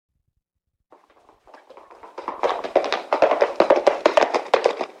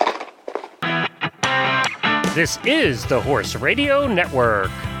This is the Horse Radio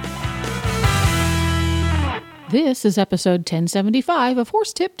Network. This is episode 1075 of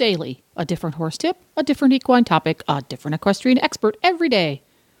Horse Tip Daily. A different horse tip, a different equine topic, a different equestrian expert every day.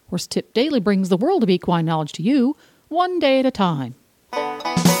 Horse Tip Daily brings the world of equine knowledge to you, one day at a time.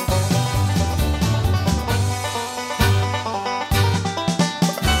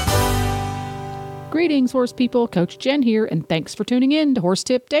 Greetings, horse people. Coach Jen here, and thanks for tuning in to Horse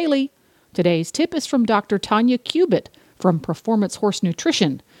Tip Daily. Today's tip is from Dr. Tanya Cubitt from Performance Horse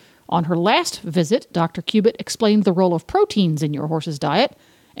Nutrition. On her last visit, Dr. Cubitt explained the role of proteins in your horse's diet,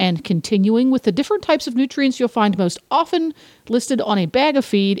 and continuing with the different types of nutrients you'll find most often listed on a bag of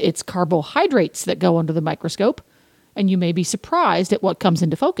feed, it's carbohydrates that go under the microscope, and you may be surprised at what comes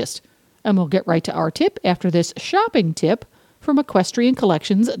into focus. And we'll get right to our tip after this shopping tip from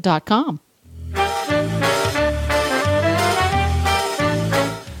equestriancollections.com.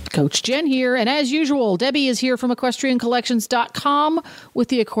 Coach Jen here, and as usual, Debbie is here from equestriancollections.com with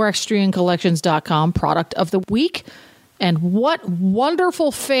the equestriancollections.com product of the week. And what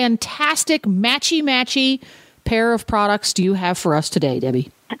wonderful, fantastic, matchy pair of products do you have for us today, Debbie?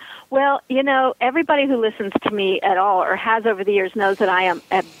 Well, you know, everybody who listens to me at all or has over the years knows that I am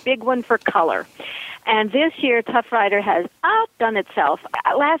a big one for color. And this year, Tough Rider has outdone itself.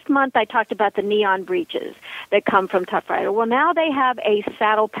 Last month, I talked about the neon breeches that come from Tough Rider. Well, now they have a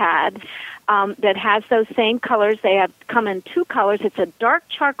saddle pad that has those same colors. They have come in two colors. It's a dark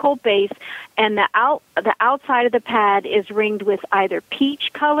charcoal base, and the outside of the pad is ringed with either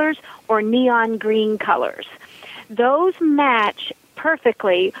peach colors or neon green colors. Those match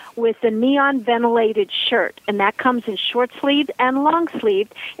perfectly with the neon ventilated shirt, and that comes in short sleeved and long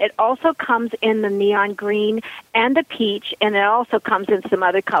sleeved. It also comes in the neon green and the peach, and it also comes in some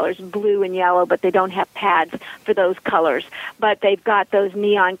other colors, blue and yellow, but they don't have pads for those colors. But they've got those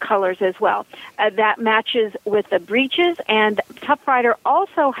neon colors as well. That matches with the breeches, and Tough Rider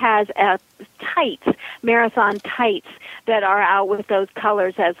also has a tights, marathon tights, that are out with those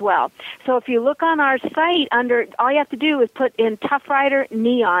colors as well. So if you look on our site, all you have to do is put in Tough Rider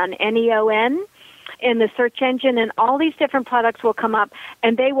Neon, Neon, in the search engine, and all these different products will come up,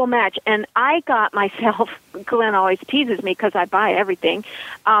 and they will match. And I got myself, Glenn always teases me because I buy everything,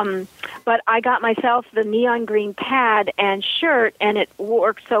 but I got myself the neon green pad and shirt, and it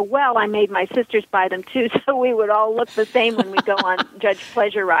worked so well, I made my sisters buy them too, so we would all look the same when we go on Judge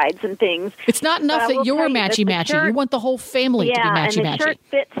Pleasure rides and things. It's not enough that you're matchy-matchy. You want the whole family to be matchy-matchy. Yeah, and the shirt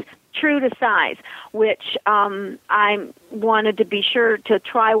fits true to size, which I wanted to be sure to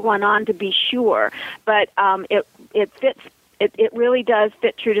try one on to be sure, but it fits. It really does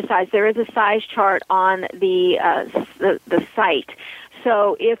fit true to size. There is a size chart on the site.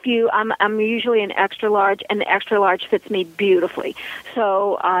 So I'm usually an extra large, and the extra large fits me beautifully.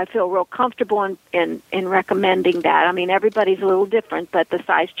 So I feel real comfortable in recommending that. I mean, everybody's a little different, but the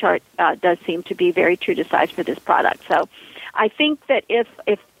size chart does seem to be very true to size for this product. So I think that if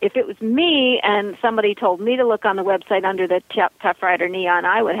it was me and somebody told me to look on the website under the Tough Rider Neon,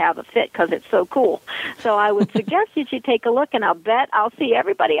 I would have a fit because it's so cool. So I would suggest you should take a look, and I'll bet I'll see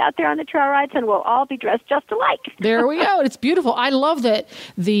everybody out there on the trail rides, and we'll all be dressed just alike. There we go. It's beautiful. I love that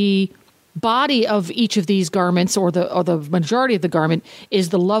the body of each of these garments, or the majority of the garment, is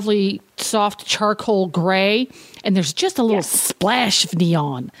the lovely soft charcoal gray, and there's just a little splash of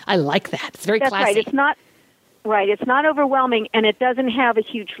neon. I like that. It's very That's classy. Right. It's not overwhelming, and it doesn't have a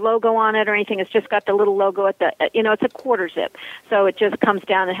huge logo on it or anything. It's just got the little logo at the, it's a quarter zip. So it just comes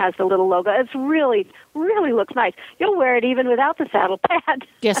down and has the little logo. It's really, really looks nice. You'll wear it even without the saddle pad.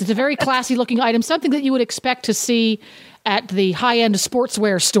 Yes, it's a very classy looking item, something that you would expect to see at the high-end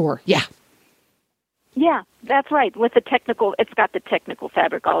sportswear store. Yeah. Yeah, that's right. With it's got the technical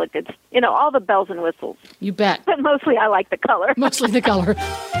fabric, all it gets, all the bells and whistles. You bet. But mostly I like the color. Mostly the color.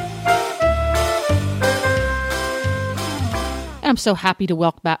 I'm so happy to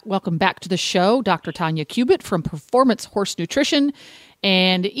welcome back to the show Dr. Tanya Cubitt from Performance Horse Nutrition.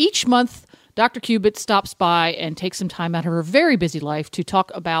 And each month, Dr. Cubitt stops by and takes some time out of her very busy life to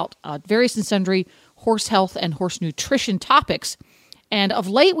talk about various and sundry horse health and horse nutrition topics. And of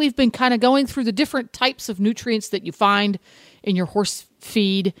late, we've been kind of going through the different types of nutrients that you find in your horse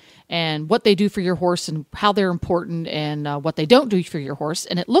feed and what they do for your horse and how they're important and what they don't do for your horse.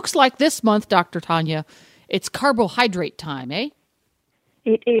 And it looks like this month, Dr. Tanya, it's carbohydrate time, eh?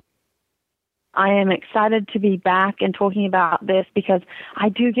 It is. I am excited to be back and talking about this because I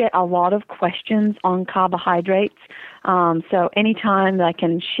do get a lot of questions on carbohydrates. So anytime that I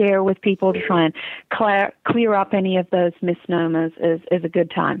can share with people to try and clear up any of those misnomers is a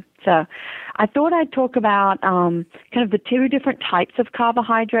good time. So I thought I'd talk about kind of the two different types of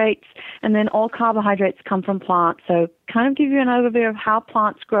carbohydrates, and then all carbohydrates come from plants. So kind of give you an overview of how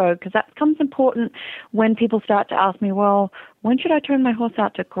plants grow, because that becomes important when people start to ask me, well, when should I turn my horse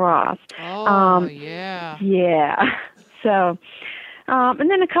out to grass? Yeah. Yeah. So,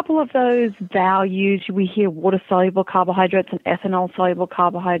 and then a couple of those values, we hear water-soluble carbohydrates and ethanol-soluble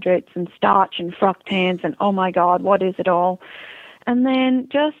carbohydrates and starch and fructans, and oh my God, what is it all? And then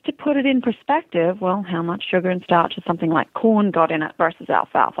just to put it in perspective, well, how much sugar and starch has something like corn got in it versus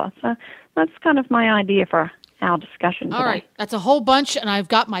alfalfa? So that's kind of my idea for our discussion today. All right. That's a whole bunch, and I've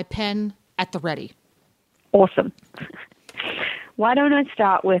got my pen at the ready. Awesome. Why don't I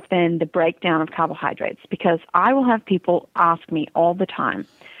start with then the breakdown of carbohydrates? Because I will have people ask me all the time,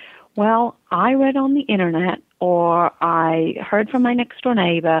 well, I read on the internet or I heard from my next door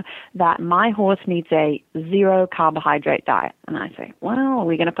neighbor that my horse needs a zero carbohydrate diet. And I say, well, are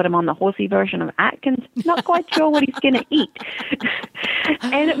we going to put him on the horsey version of Atkins? Not quite sure what he's going to eat.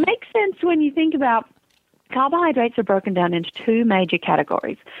 And it makes sense when you think about carbohydrates are broken down into two major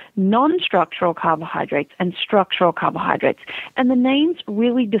categories, non-structural carbohydrates and structural carbohydrates. And the names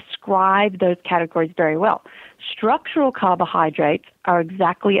really describe those categories very well. Structural carbohydrates are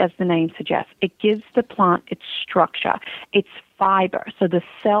exactly as the name suggests. It gives the plant its structure, its fiber. So the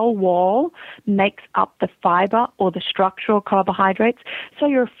cell wall makes up the fiber or the structural carbohydrates. So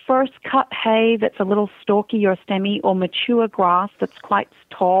your first cut hay that's a little stalky or stemmy, or mature grass that's quite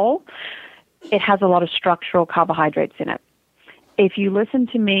tall, it has a lot of structural carbohydrates in it. If you listen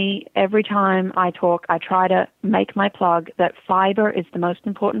to me, every time I talk, I try to make my plug that fiber is the most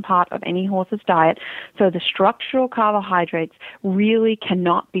important part of any horse's diet. So the structural carbohydrates really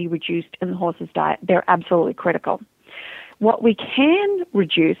cannot be reduced in the horse's diet. They're absolutely critical. What we can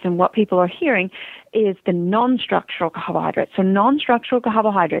reduce and what people are hearing is the non-structural carbohydrates. So non-structural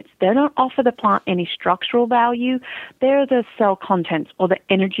carbohydrates, they don't offer the plant any structural value. They're the cell contents or the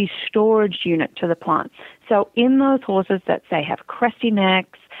energy storage unit to the plant. So in those horses that, say, have crusty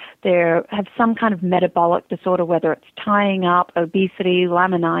necks, they have some kind of metabolic disorder, whether it's tying up, obesity,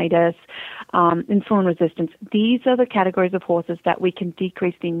 laminitis, insulin resistance. These are the categories of horses that we can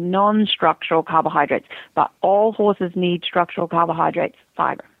decrease the non-structural carbohydrates. But all horses need structural carbohydrates,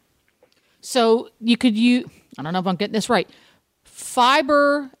 fiber. So you could use, I don't know if I'm getting this right,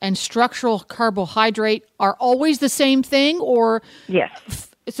 fiber and structural carbohydrate are always the same thing, or? Yes.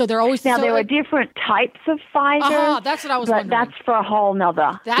 So they're always now there are different types of fiber. That's what I was but wondering. That's for a whole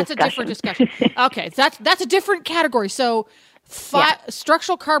nother. That's discussion. a different discussion. Okay, so that's a different category. So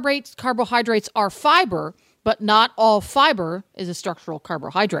structural carbohydrates are fiber, but not all fiber is a structural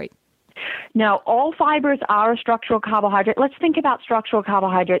carbohydrate. No, all fibers are a structural carbohydrate. Let's think about structural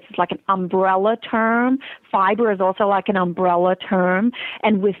carbohydrates as like an umbrella term. Fiber is also like an umbrella term,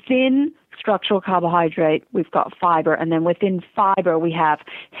 and within structural carbohydrate, we've got fiber, and then within fiber, we have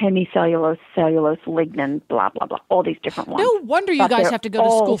hemicellulose, cellulose, lignin, blah, blah, blah, all these different ones. No wonder you guys have to go to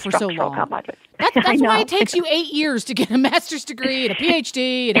school for so long. That's why it takes you 8 years to get a master's degree and a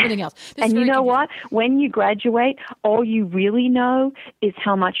PhD and everything else. And you know what? When you graduate, all you really know is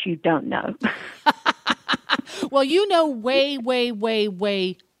how much you don't know. Well, you know way, way, way,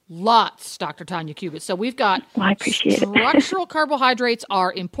 way lots, Dr. Tanya Cubitt. So we've got I appreciate structural carbohydrates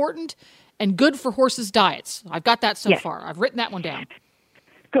are important and good for horses' diets. I've got that so far. I've written that one down.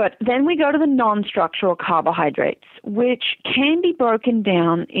 Good. Then we go to the non-structural carbohydrates, which can be broken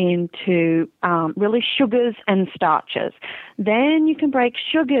down into really sugars and starches. Then you can break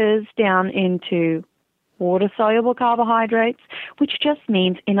sugars down into water-soluble carbohydrates, which just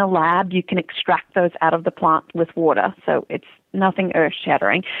means in a lab you can extract those out of the plant with water, so it's nothing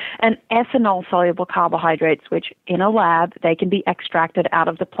earth-shattering. And ethanol-soluble carbohydrates, which in a lab they can be extracted out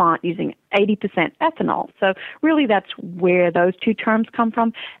of the plant using 80% ethanol. So really that's where those two terms come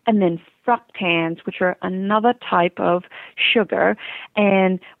from. And then fructans, which are another type of sugar.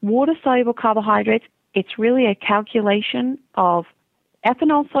 And water-soluble carbohydrates, it's really a calculation of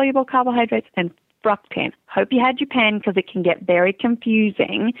ethanol-soluble carbohydrates and fructan. Hope you had your pen because it can get very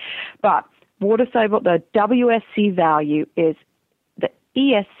confusing. But water-soluble, the WSC value is the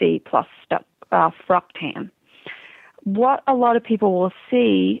ESC plus fructan. What a lot of people will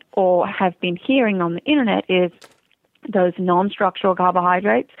see or have been hearing on the internet is those non-structural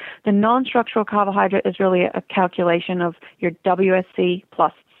carbohydrates. The non-structural carbohydrate is really a calculation of your WSC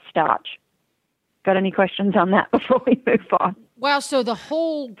plus starch. Got any questions on that before we move on? Wow, so the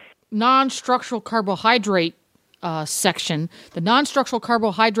whole non-structural carbohydrate section, the non-structural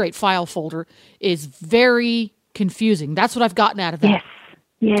carbohydrate file folder is very confusing. That's what I've gotten out of that.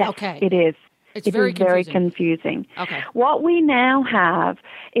 Yes, okay. It is. It's It very is very confusing. confusing. Okay. What we now have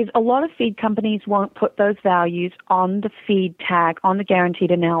is a lot of feed companies won't put those values on the feed tag, on the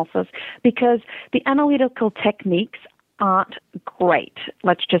guaranteed analysis, because the analytical techniques aren't great.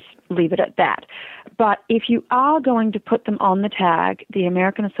 Let's just leave it at that. But if you are going to put them on the tag, the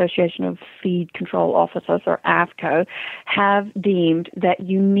American Association of Feed Control Officers, or AFCO, have deemed that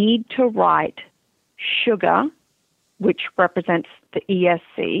you need to write sugar, which represents the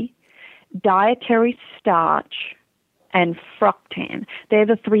ESC, dietary starch, and fructan. They're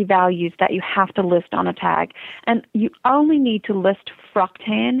the three values that you have to list on a tag. And you only need to list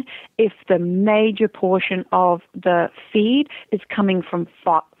fructan if the major portion of the feed is coming from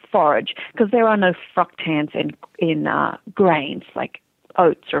forage, because there are no fructans in grains like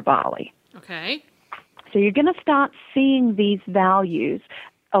oats or barley. Okay. So you're going to start seeing these values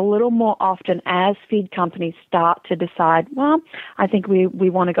a little more often as feed companies start to decide, well, I think we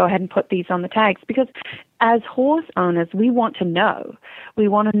want to go ahead and put these on the tags, because as horse owners, we want to know. We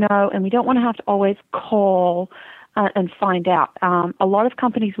want to know, and we don't want to have to always call and find out. A lot of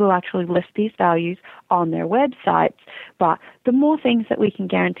companies will actually list these values on their websites, but the more things that we can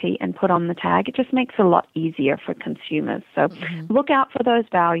guarantee and put on the tag, it just makes it a lot easier for consumers. So look out for those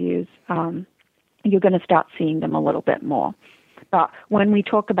values. You're going to start seeing them a little bit more. But when we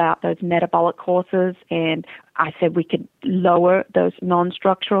talk about those metabolic horses, and I said we could lower those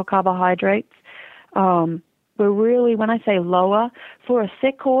non-structural carbohydrates, we're really, when I say lower, for a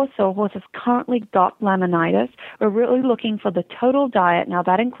sick horse, so a horse has currently got laminitis, we're really looking for the total diet. Now,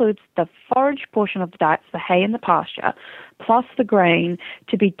 that includes the forage portion of the diet, so the hay and the pasture, plus the grain,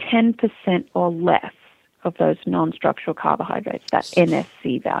 to be 10% or less of those non-structural carbohydrates, that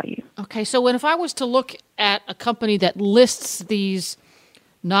NSC value. Okay, so if I was to look at a company that lists these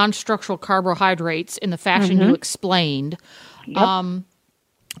non-structural carbohydrates in the fashion you explained,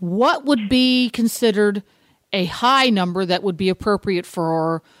 what would be considered a high number that would be appropriate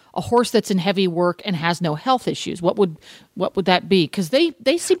for a horse that's in heavy work and has no health issues? What would that be? Because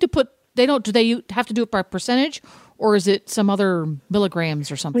they seem to put, do they have to do it by percentage, or is it some other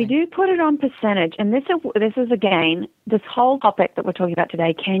milligrams or something? We do put it on percentage, and this is again, this whole topic that we're talking about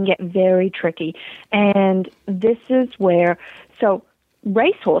today can get very tricky, and this is where, so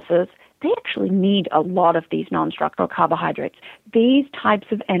racehorses, they actually need a lot of these non-structural carbohydrates. These types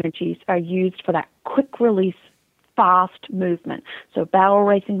of energies are used for that quick release, fast movement. So barrel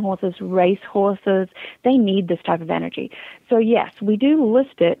racing horses, race horses, they need this type of energy. So yes, we do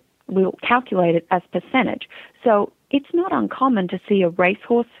list it. We'll calculate it as percentage. So it's not uncommon to see a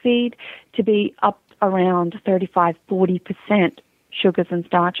racehorse feed to be up around 35-40% sugars and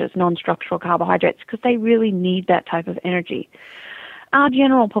starches, non-structural carbohydrates, because they really need that type of energy. Our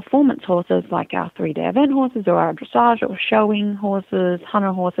general performance horses, like our 3-day event horses or our dressage or showing horses,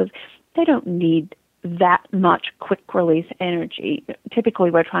 hunter horses, they don't need that much quick release energy.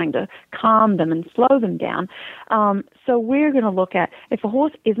 Typically, we're trying to calm them and slow them down. So we're going to look at, if a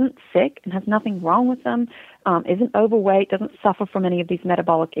horse isn't sick and has nothing wrong with them, isn't overweight, doesn't suffer from any of these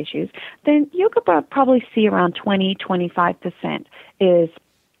metabolic issues, then you could probably see around 20-25% is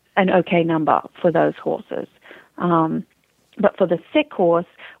an okay number for those horses. But for the sick horse,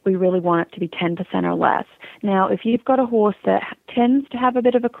 we really want it to be 10% or less. Now, if you've got a horse that tends to have a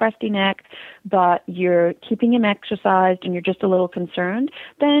bit of a crusty neck, but you're keeping him exercised and you're just a little concerned,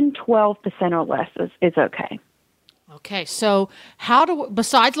 then 12% or less is okay. Okay, so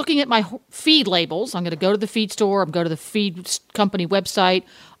besides looking at my feed labels, I'm going to go to the feed store, I'm going to the feed company website,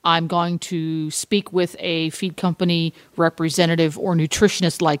 I'm going to speak with a feed company representative or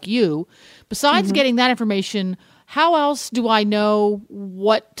nutritionist like you. Besides getting that information, how else do I know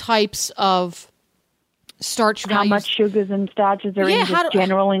what types of starch values? How much sugars and starches are in just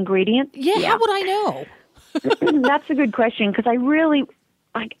general ingredients? Yeah, how would I know? That's a good question, because I really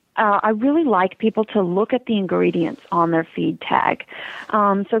like people to look at the ingredients on their feed tag.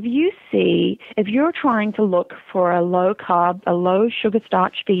 So if you're trying to look for a low carb, a low sugar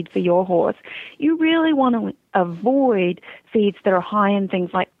starch feed for your horse, you really want to avoid feeds that are high in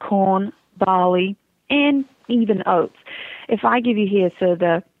things like corn, barley, and even oats. If I give you here, so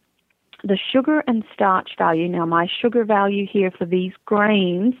the sugar and starch value, now my sugar value here for these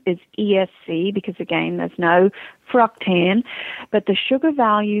grains is ESC, because again, there's no fructan, but the sugar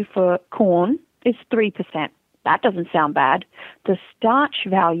value for corn is 3%. That doesn't sound bad. The starch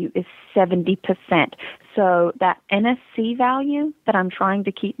value is 70%. So that NSC value that I'm trying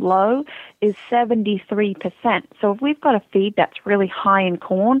to keep low is 73%. So if we've got a feed that's really high in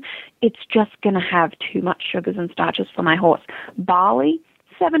corn, it's just going to have too much sugars and starches for my horse. Barley,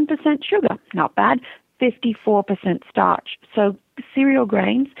 7% sugar, not bad. 54% starch. So cereal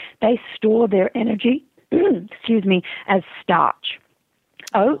grains, they store their energy, as starch.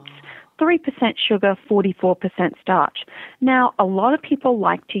 Oats, 3% sugar, 44% starch. Now, a lot of people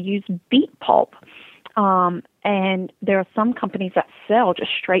like to use beet pulp, and there are some companies that sell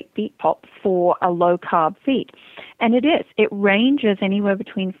just straight beet pulp for a low-carb feed. And it ranges anywhere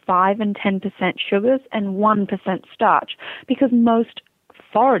between 5 and 10% sugars and 1% starch, because most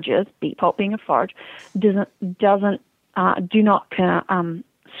forages, beet pulp being a forage, do not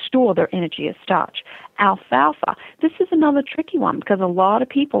store their energy as starch. Alfalfa, this is another tricky one, because a lot of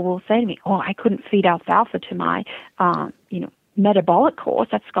people will say to me, I couldn't feed alfalfa to my, metabolic horse.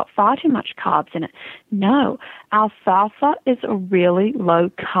 That's got far too much carbs in it. No, alfalfa is a really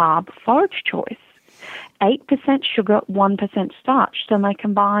low-carb forage choice. 8% sugar, 1% starch. So my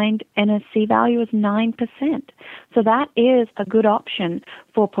combined NSC value is 9%. So that is a good option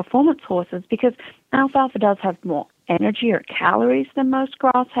for performance horses, because alfalfa does have more energy or calories than most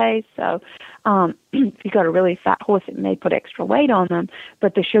grass hay. So if you've got a really fat horse, it may put extra weight on them,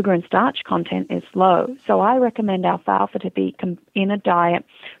 but the sugar and starch content is low. So I recommend alfalfa to be in a diet,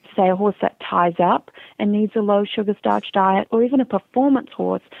 say a horse that ties up and needs a low sugar starch diet, or even a performance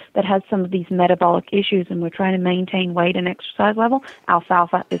horse that has some of these metabolic issues and we're trying to maintain weight and exercise level.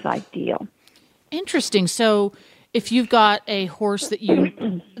 Alfalfa is ideal. Interesting. So if you've got a horse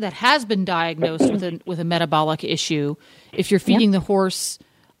that has been diagnosed with a metabolic issue, if you're feeding the horse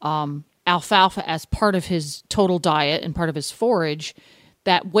alfalfa as part of his total diet and part of his forage,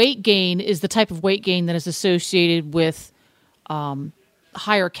 that weight gain is the type of weight gain that is associated with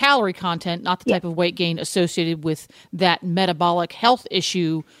higher calorie content, not the type of weight gain associated with that metabolic health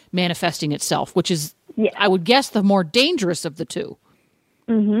issue manifesting itself, which is, I would guess, the more dangerous of the two.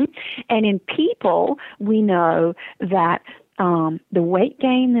 Mm-hmm. And in people, we know that the weight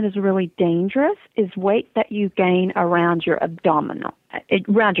gain that is really dangerous is weight that you gain around your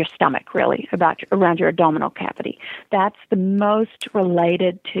around your stomach, really, around your abdominal cavity. That's the most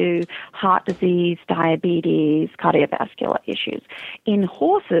related to heart disease, diabetes, cardiovascular issues. In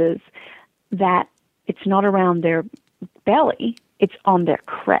horses, that it's not around their belly, it's on their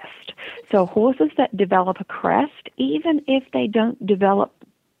crest. So horses that develop a crest, even if they don't develop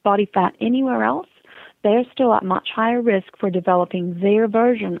body fat anywhere else, they're still at much higher risk for developing their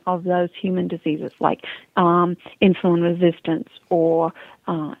version of those human diseases like insulin resistance or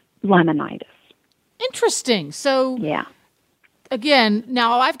laminitis. Interesting. So, again,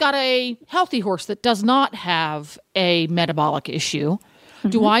 now I've got a healthy horse that does not have a metabolic issue. Mm-hmm.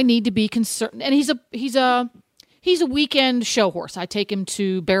 Do I need to be concerned? And he's a weekend show horse. I take him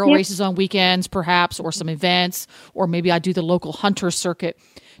to barrel races on weekends, perhaps, or some events, or maybe I do the local hunter circuit.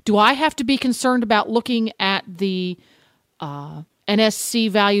 Do I have to be concerned about looking at the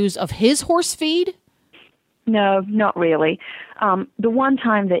NSC values of his horse feed? No, not really. The one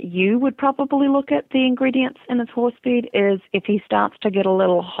time that you would probably look at the ingredients in his horse feed is if he starts to get a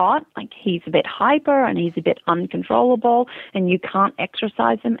little hot, like he's a bit hyper and he's a bit uncontrollable, and you can't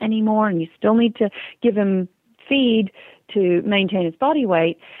exercise him anymore, and you still need to give him feed to maintain his body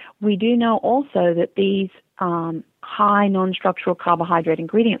weight. We do know also that these high non-structural carbohydrate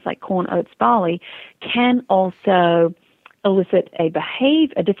ingredients like corn, oats, barley can also elicit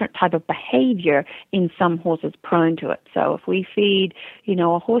a different type of behavior in some horses prone to it. So if we feed,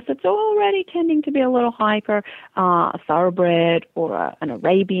 a horse that's already tending to be a little hyper, a thoroughbred or an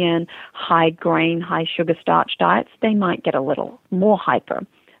Arabian, high grain, high sugar starch diets, they might get a little more hyper.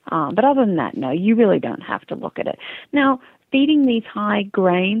 But other than that, no, you really don't have to look at it. Now, feeding these high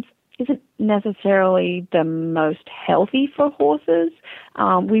grains isn't necessarily the most healthy for horses.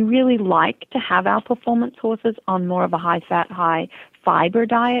 We really like to have our performance horses on more of a high-fat, high-fiber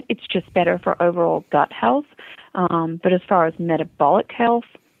diet. It's just better for overall gut health. But as far as metabolic health,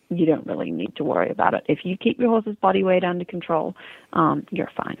 you don't really need to worry about it. If you keep your horse's body weight under control, you're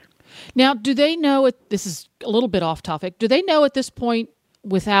fine. Now, do they know, this is a little bit off topic, do they know at this point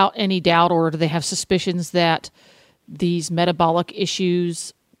without any doubt, or do they have suspicions that these metabolic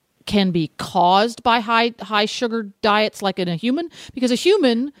issues can be caused by high sugar diets like in a human? Because a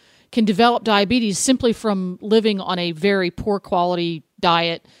human can develop diabetes simply from living on a very poor quality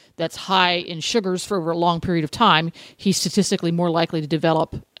diet that's high in sugars for a long period of time. He's statistically more likely to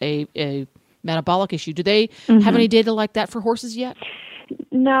develop a metabolic issue. Do they have any data like that for horses yet?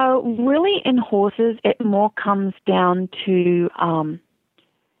 No, really in horses it more comes down to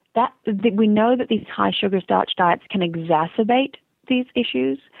that we know that these high sugar starch diets can exacerbate these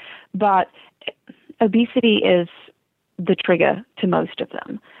issues, but obesity is the trigger to most of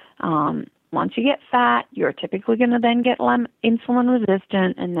them. once you get fat, you're typically going to then get insulin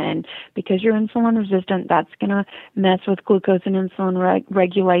resistant, and then because you're insulin resistant, that's going to mess with glucose and insulin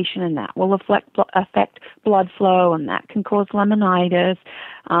regulation, and that will affect blood flow, and that can cause laminitis,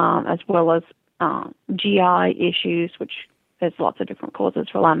 as well as GI issues, which there's lots of different causes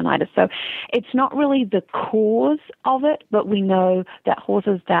for laminitis. So it's not really the cause of it, but we know that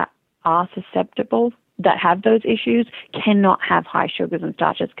horses that are susceptible, that have those issues, cannot have high sugars and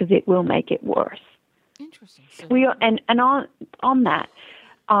starches because it will make it worse. Interesting. So And on that,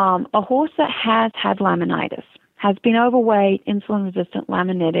 a horse that has had laminitis, has been overweight, insulin resistant,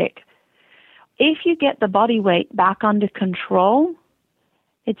 laminitic, if you get the body weight back under control,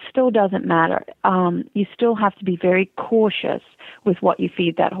 it still doesn't matter. You still have to be very cautious with what you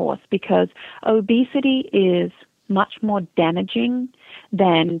feed that horse because obesity is much more damaging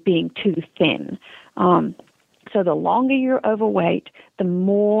than being too thin. So the longer you're overweight, the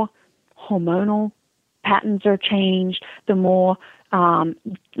more hormonal patterns are changed, the more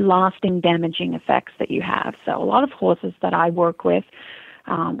lasting damaging effects that you have. So a lot of horses that I work with,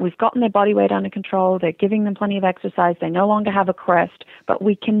 we've gotten their body weight under control, they're giving them plenty of exercise, they no longer have a crest, but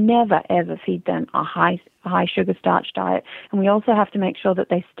we can never, ever feed them a high sugar starch diet. And we also have to make sure that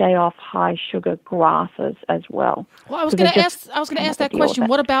they stay off high sugar grasses as well. Well, I was going to ask that question.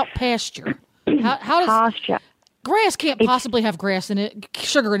 What about pasture? How does pasture? Grass can't possibly have grass in it,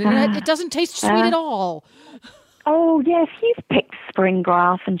 sugar in it. It doesn't taste sweet at all. Oh, yes, you've picked spring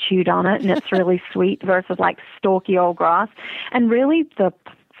grass and chewed on it, and it's really sweet versus like stalky old grass. And really, the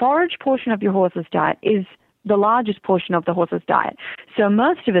forage portion of your horse's diet is the largest portion of the horse's diet. So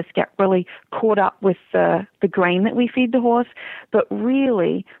most of us get really caught up with the grain that we feed the horse, but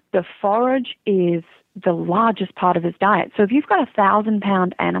really, the forage is the largest part of his diet. So if you've got a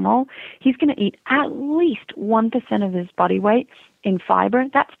 1,000-pound animal, he's going to eat at least 1% of his body weight in fiber.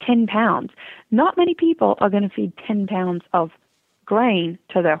 That's 10 pounds. Not many people are going to feed 10 pounds of grain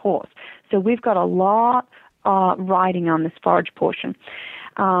to their horse. So we've got a lot riding on this forage portion.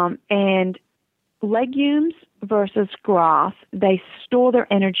 And legumes versus grass, they store their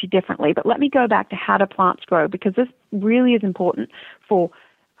energy differently. But let me go back to how do plants grow, because this really is important for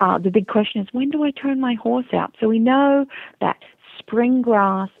the big question is, when do I turn my horse out? So we know that spring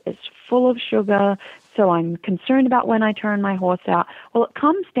grass is full of sugar, so I'm concerned about when I turn my horse out. Well, it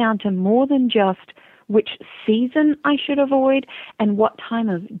comes down to more than just which season I should avoid and what time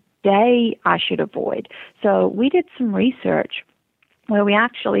of day I should avoid. So we did some research where we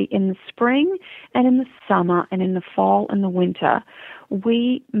actually, in the spring and in the summer and in the fall and the winter,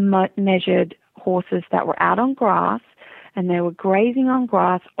 we measured horses that were out on grass, and they were grazing on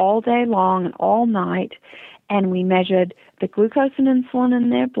grass all day long and all night, and we measured the glucose and insulin in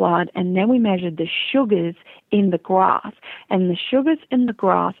their blood, and then we measured the sugars in the grass. And the sugars in the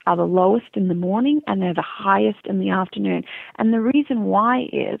grass are the lowest in the morning, and they're the highest in the afternoon. And the reason why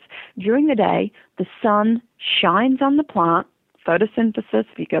is, during the day, the sun shines on the plant, photosynthesis,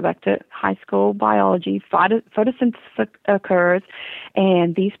 if you go back to high school biology, photosynthesis occurs,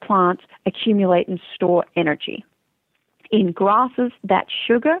 and these plants accumulate and store energy. In grasses, that's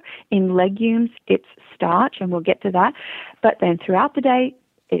sugar. In legumes, it's starch, and we'll get to that. But then throughout the day,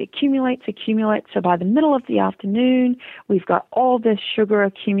 it accumulates. So by the middle of the afternoon, we've got all this sugar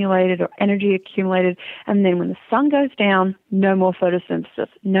accumulated or energy accumulated. And then when the sun goes down, no more photosynthesis,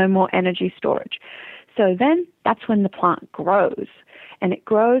 no more energy storage. So then that's when the plant grows. And it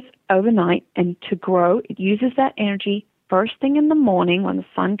grows overnight. And to grow, it uses that energy first thing in the morning when the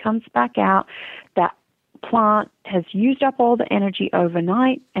sun comes back out. That plant has used up all the energy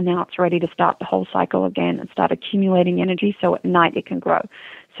overnight, and now it's ready to start the whole cycle again and start accumulating energy, so at night it can grow.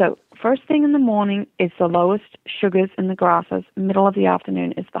 So first thing in the morning is the lowest sugars in the grasses. Middle of the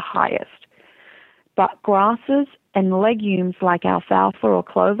afternoon is the highest. But grasses and legumes like alfalfa or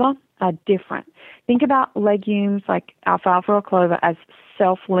clover are different. Think about legumes like alfalfa or clover as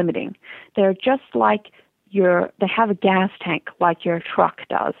self-limiting. They're just like they have a gas tank like your truck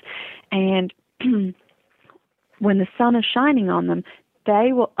does. And when the sun is shining on them,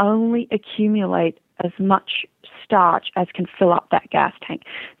 they will only accumulate as much starch as can fill up that gas tank.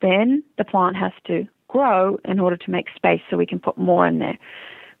 Then the plant has to grow in order to make space so we can put more in there.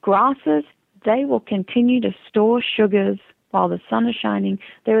 Grasses, they will continue to store sugars while the sun is shining.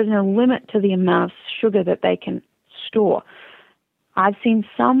 There is no limit to the amount of sugar that they can store. I've seen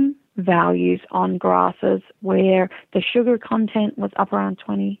some values on grasses where the sugar content was up around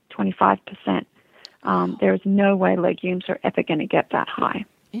 20-25%. There's no way legumes are ever going to get that high.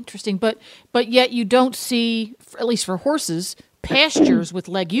 Interesting, but yet you don't see, at least for horses, pastures with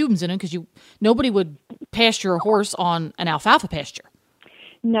legumes in them, because nobody would pasture a horse on an alfalfa pasture.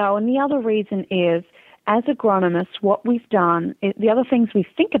 No, and the other reason is, as agronomists, what we've done, the other things we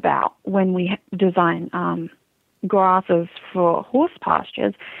think about when we design grasses for horse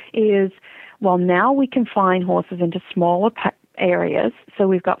pastures is, well, now we can confine horses into smaller areas. So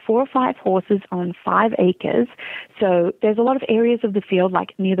we've got 4 or 5 horses on 5 acres. So there's a lot of areas of the field,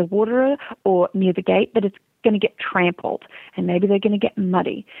 like near the water or near the gate, that it's going to get trampled, and maybe they're going to get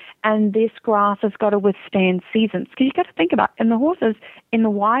muddy. And this grass has got to withstand seasons. Because you've got to think about, in the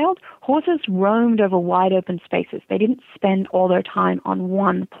wild, horses roamed over wide open spaces. They didn't spend all their time on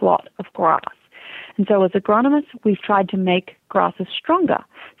one plot of grass. And so as agronomists, we've tried to make grasses stronger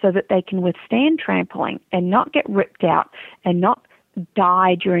so that they can withstand trampling and not get ripped out and not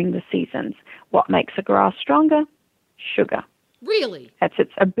die during the seasons. What makes a grass stronger? Sugar. Really? That's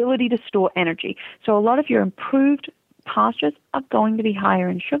its ability to store energy. So a lot of your improved pastures are going to be higher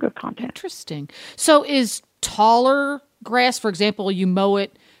in sugar content. Interesting. So is taller grass, for example, you mow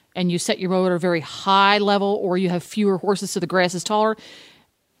it and you set your mower at a very high level, or you have fewer horses so the grass is taller,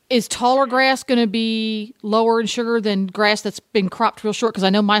 is taller grass going to be lower in sugar than grass that's been cropped real short? Because I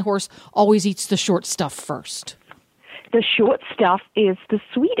know my horse always eats the short stuff first. The short stuff is the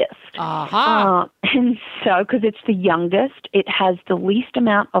sweetest. Aha. And so, because it's the youngest, it has the least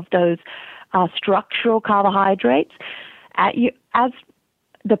amount of those structural carbohydrates. As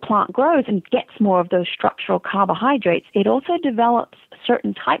the plant grows and gets more of those structural carbohydrates, it also develops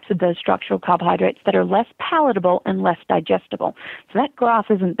certain types of those structural carbohydrates that are less palatable and less digestible. So that grass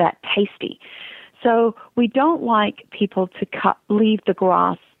isn't that tasty. So we don't like people to leave the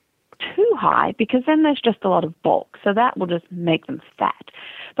grass too high, because then there's just a lot of bulk. So that will just make them fat.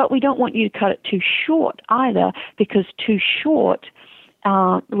 But we don't want you to cut it too short either, because too short,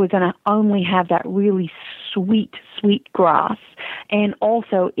 we're going to only have that really sweet grass. And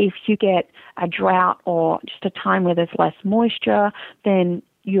also, if you get a drought or just a time where there's less moisture, then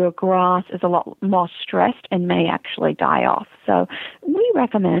your grass is a lot more stressed and may actually die off. So we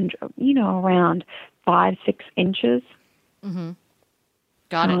recommend, around 5-6 inches. Mm-hmm.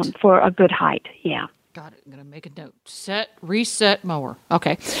 Got it. For a good height, yeah. Got it. I'm going to make a note. Reset mower.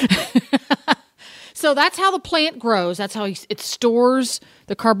 Okay. So that's how the plant grows. That's how it stores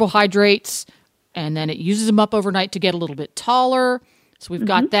the carbohydrates, and then it uses them up overnight to get a little bit taller. So we've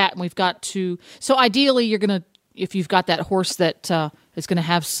got that, and we've got to. So ideally, if you've got that horse that is going to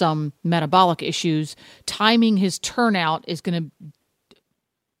have some metabolic issues, timing his turnout is going to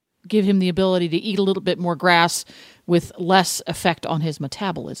give him the ability to eat a little bit more grass with less effect on his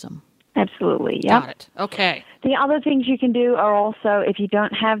metabolism. Absolutely, yeah. Got it. Okay. The other things you can do are also, if you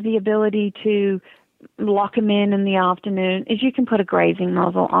don't have the ability to lock them in the afternoon, is you can put a grazing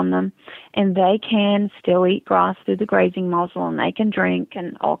muzzle on them, and they can still eat grass through the grazing muzzle, and they can drink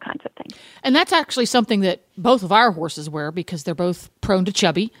and all kinds of things. And that's actually something that both of our horses wear, because they're both prone to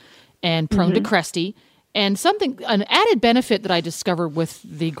chubby and prone to cresty. And an added benefit that I discovered with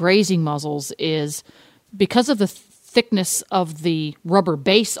the grazing muzzles is, because of the thickness of the rubber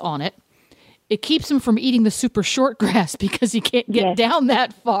base on it, it keeps him from eating the super short grass, because he can't get down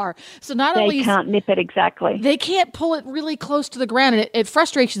that far. So they can't nip it exactly. They can't pull it really close to the ground, and it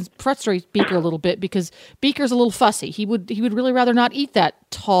frustrates Beaker a little bit, because Beaker's a little fussy. He would really rather not eat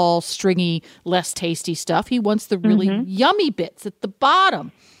that tall, stringy, less tasty stuff. He wants the really yummy bits at the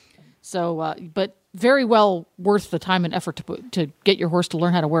bottom. So, but very well worth the time and effort to get your horse to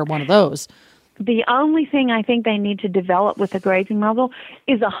learn how to wear one of those. The only thing I think they need to develop with a grazing muzzle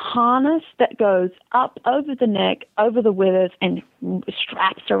is a harness that goes up over the neck, over the withers, and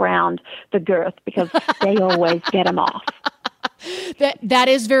straps around the girth, because they always get them off. That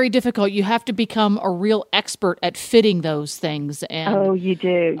is very difficult. You have to become a real expert at fitting those things. And, you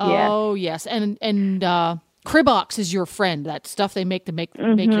do. Yes. Oh, yes. And Cribox is your friend. That stuff they make to make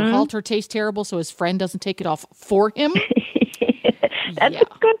your halter taste terrible, so his friend doesn't take it off for him. That's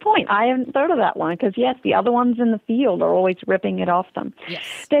a good point. I haven't thought of that one, because, yes, the other ones in the field are always ripping it off them. Yes.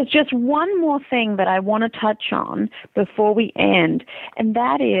 There's just one more thing that I want to touch on before we end, and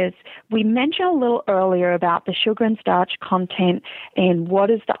that is, we mentioned a little earlier about the sugar and starch content and what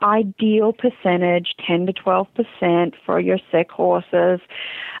is the ideal percentage, 10 to 12% for your sick horses.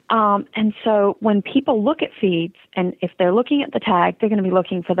 And so when people look at feeds, and if they're looking at the tag, they're going to be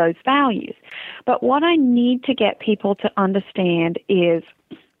looking for those values. But what I need to get people to understand is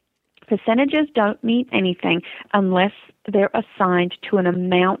percentages don't mean anything unless they're assigned to an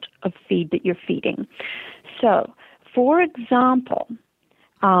amount of feed that you're feeding. So, for example,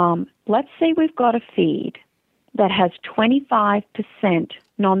 let's say we've got a feed that has 25%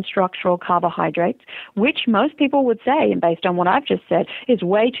 non-structural carbohydrates, which most people would say, and based on what I've just said, is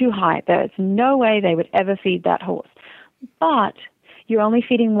way too high. There's no way they would ever feed that horse. But you're only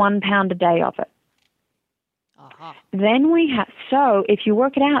feeding 1 pound a day of it. Uh-huh. Then so if you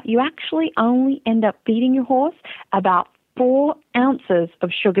work it out, you actually only end up feeding your horse about 4 ounces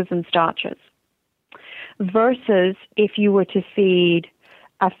of sugars and starches. Versus if you were to feed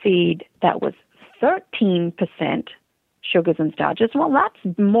a feed that was 13% sugars and starches, well,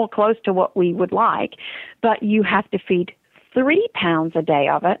 that's more close to what we would like, but you have to feed 3 pounds a day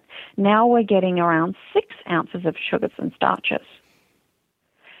of it. Now we're getting around 6 ounces of sugars and starches.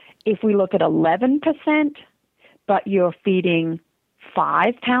 If we look at 11%, but you're feeding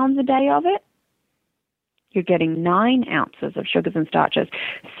 5 pounds a day of it, you're getting 9 ounces of sugars and starches.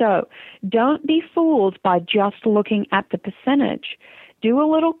 So don't be fooled by just looking at the percentage. Do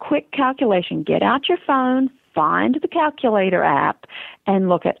a little quick calculation. Get out your phone, find the calculator app, and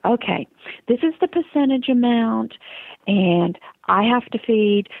look at, okay, this is the percentage amount, and I have to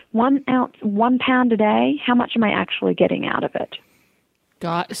feed 1 pound a day. How much am I actually getting out of it?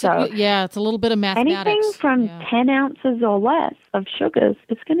 So yeah, it's a little bit of mathematics. Anything from 10 ounces or less of sugars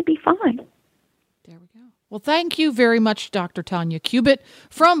is going to be fine. There we go. Well, thank you very much, Dr. Tanya Cubitt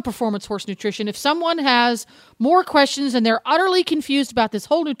from Performance Horse Nutrition. If someone has more questions and they're utterly confused about this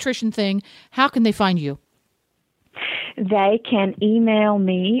whole nutrition thing, how can they find you? They can email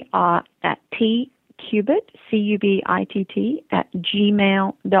me at tcubitt, Cubitt, at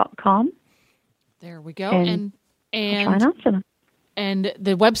gmail.com. There we go. And I'll try and answer them. And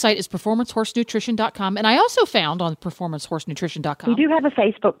the website is performancehorsenutrition.com. And I also found on performancehorsenutrition.com. We do have a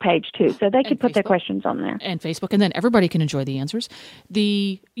Facebook page, too, so they could put their questions on there. And Facebook, and then everybody can enjoy the answers.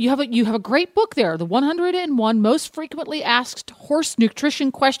 You have a great book there, the 101 Most Frequently Asked Horse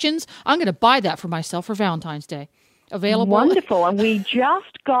Nutrition Questions. I'm going to buy that for myself for Valentine's Day. Available. Wonderful. And we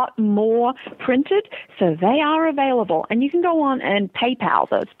just got more printed, so they are available. And you can go on and PayPal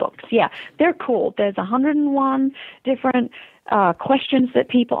those books. Yeah, they're cool. There's 101 different questions that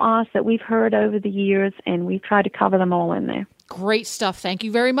people ask that we've heard over the years, and we've tried to cover them all in there. Great stuff. Thank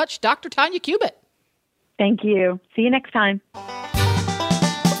you very much, Dr. Tanya Cubitt. Thank you. See you next time.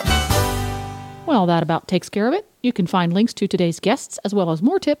 Well, that about takes care of it. You can find links to today's guests as well as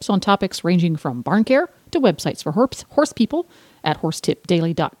more tips on topics ranging from barn care to websites for horse people at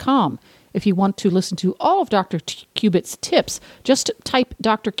horsetipdaily.com. If you want to listen to all of Dr. Cubitt's tips, just type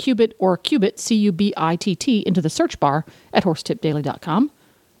Dr. Cubitt or Cubitt, Cubitt, into the search bar at horsetipdaily.com.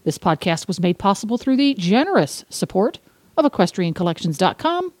 This podcast was made possible through the generous support of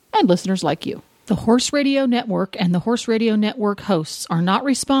equestriancollections.com and listeners like you. The Horse Radio Network and the Horse Radio Network hosts are not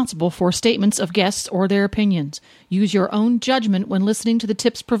responsible for statements of guests or their opinions. Use your own judgment when listening to the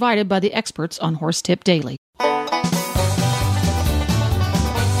tips provided by the experts on Horse Tip Daily.